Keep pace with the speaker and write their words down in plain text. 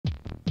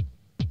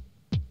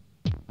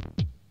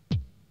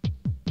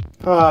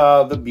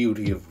Ah, the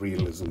beauty of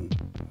realism.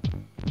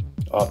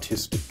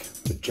 Artistic,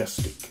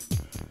 majestic.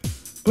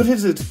 But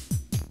is it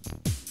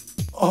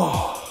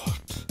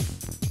art?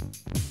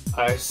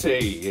 I say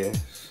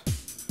yes.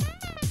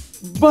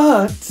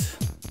 But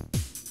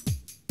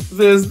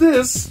there's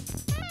this.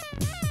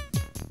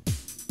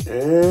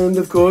 And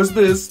of course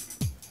this.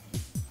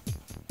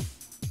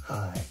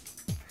 Hi,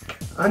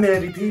 I'm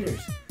Andy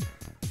Peters.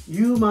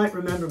 You might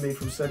remember me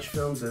from such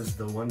films as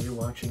the one you're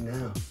watching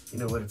now. You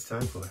know what it's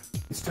time for?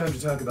 It's time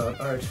to talk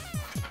about art.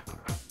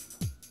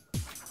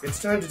 It's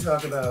time to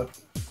talk about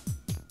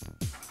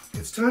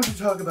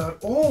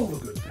all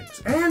the good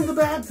things and the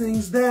bad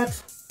things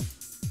that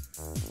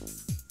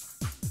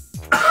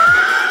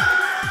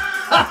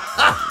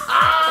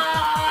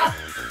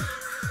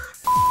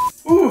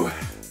Ooh,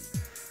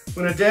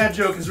 when a dad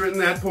joke is written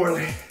that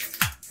poorly.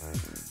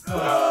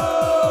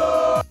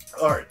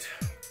 Art.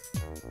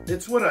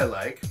 It's what I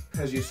like.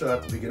 As you saw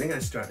at the beginning, I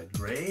started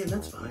gray, and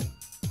that's fine.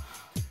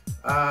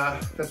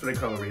 That's what I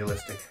call a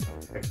realistic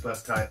X+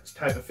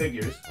 type of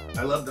figures.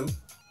 I love them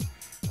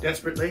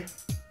desperately,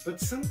 but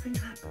something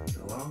happened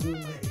along the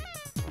way.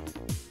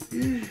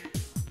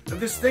 I've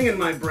this thing in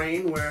my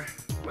brain where,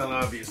 well,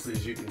 obviously,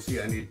 as you can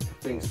see, I need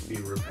things to be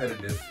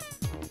repetitive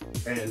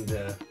and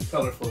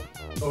colorful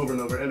over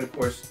and over, and of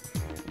course,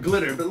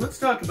 glitter. But let's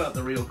talk about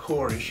the real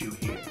core issue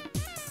here.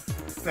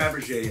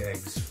 Fabergé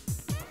eggs.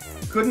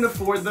 Couldn't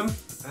afford them.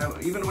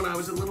 Even when I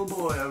was a little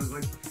boy, I was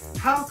like,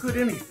 how could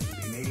anything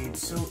be made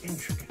so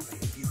intricately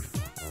and beautiful?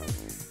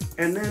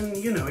 And then,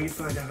 you know, you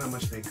find out how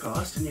much they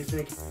cost, and you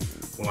think,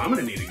 well, I'm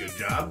gonna need a good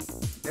job.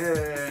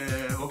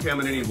 Okay, I'm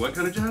gonna need what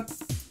kind of job?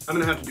 I'm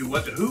gonna have to do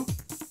what to who?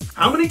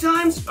 How many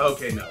times?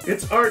 Okay, no.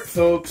 It's art,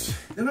 folks.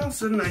 Then all of a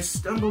sudden, I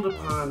stumbled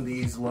upon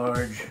these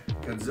large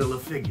Godzilla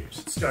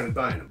figures. Started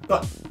buying them.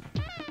 But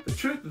the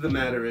truth of the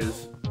matter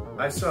is,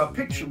 I saw a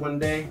picture one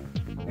day,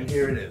 and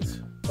here it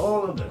is.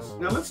 All of this.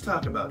 Now let's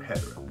talk about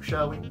Hedorah,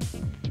 shall we?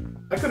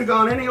 I could have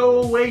gone any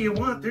old way you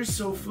want. There's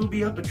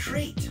Sofubi up a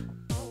treat.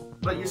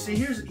 But you see,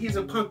 he's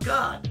a punk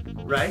god,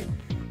 right?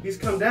 He's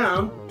come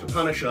down to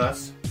punish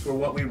us for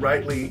what we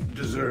rightly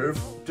deserve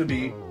to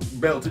be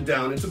belted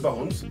down into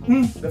bones.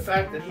 The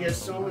fact that he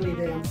has so many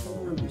damn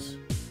forms.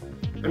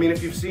 I mean,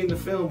 if you've seen the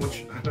film,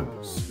 which I don't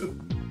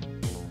assume,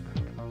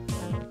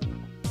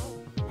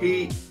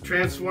 he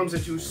transforms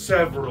into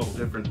several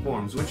different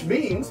forms, which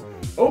means,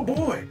 oh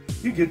boy,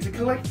 you get to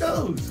collect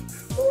those.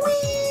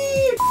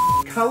 Whee!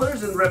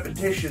 Colors and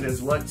repetition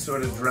is what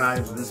sort of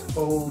drives this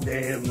whole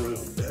damn room.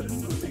 That is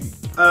movie.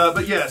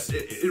 But yes,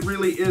 it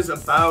really is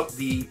about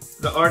the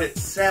art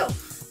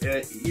itself.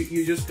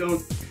 You just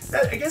don't.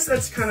 I guess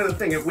that's kind of the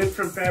thing. It went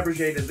from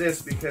Fabergé to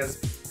this because,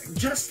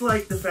 just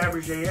like the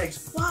Fabergé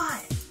eggs,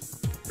 why?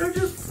 They're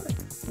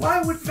just.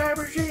 Why would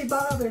Fabergé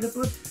bother to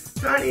put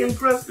tiny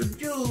encrusted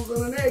jewels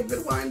on an egg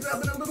that winds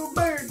up and a little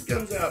bird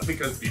comes out?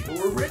 Because people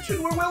were rich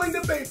and were willing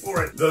to pay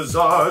for it. The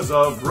czars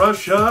of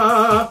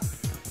Russia.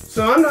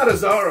 So I'm not a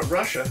czar of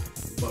Russia,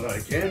 but I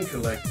can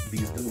collect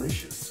these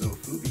delicious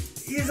Sofubi.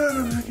 He's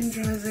on a fucking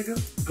tricycle.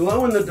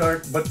 Glow in the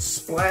dark, but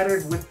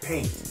splattered with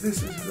paint.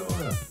 This is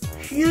Hedorah.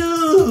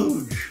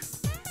 Huge!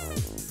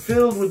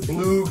 Filled with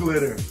blue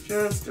glitter.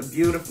 Just a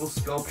beautiful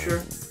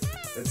sculpture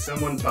that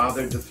someone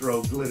bothered to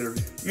throw glitter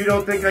in. You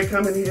don't think I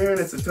come in here and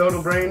it's a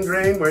total brain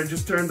drain where I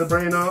just turn the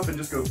brain off and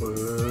just go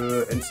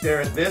and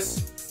stare at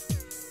this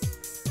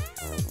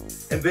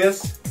and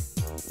this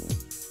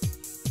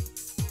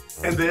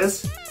and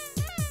this?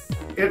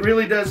 It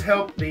really does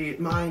help the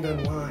mind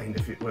unwind,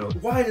 if it will.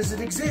 Why does it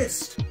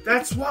exist?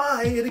 That's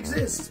why it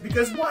exists,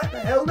 because why the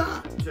hell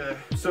not?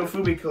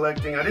 Sofubi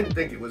collecting, I didn't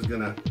think it was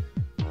gonna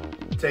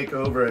take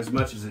over as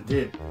much as it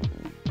did.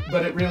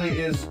 But it really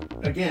is,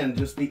 again,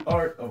 just the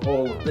art of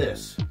all of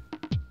this.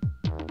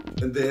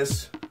 And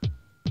this.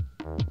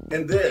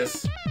 And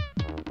this.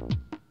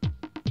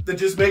 That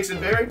just makes it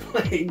very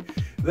plain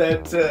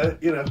that,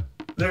 you know,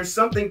 there's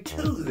something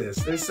to this.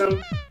 There's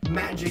some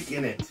magic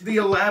in it. The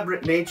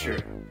elaborate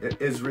nature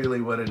is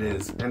really what it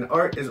is. And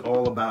art is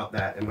all about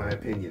that, in my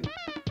opinion.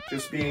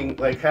 Just being,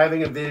 like,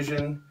 having a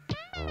vision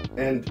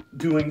and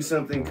doing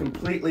something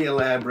completely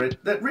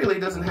elaborate that really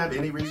doesn't have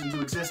any reason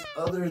to exist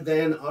other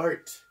than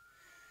art.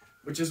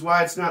 Which is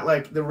why it's not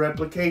like the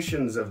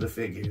replications of the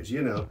figures,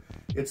 you know.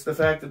 It's the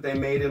fact that they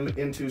made him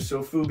into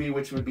Sofubi,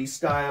 which would be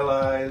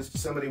stylized.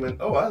 Somebody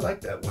went, oh, I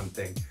like that one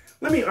thing.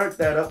 Let me art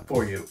that up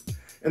for you.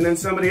 And then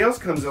somebody else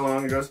comes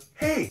along and goes,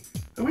 hey,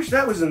 I wish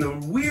that was in the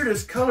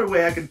weirdest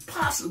colorway I could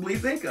possibly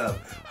think of.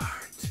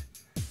 Art.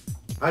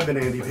 I've been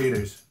Andy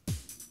Peters.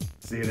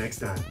 See you next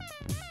time.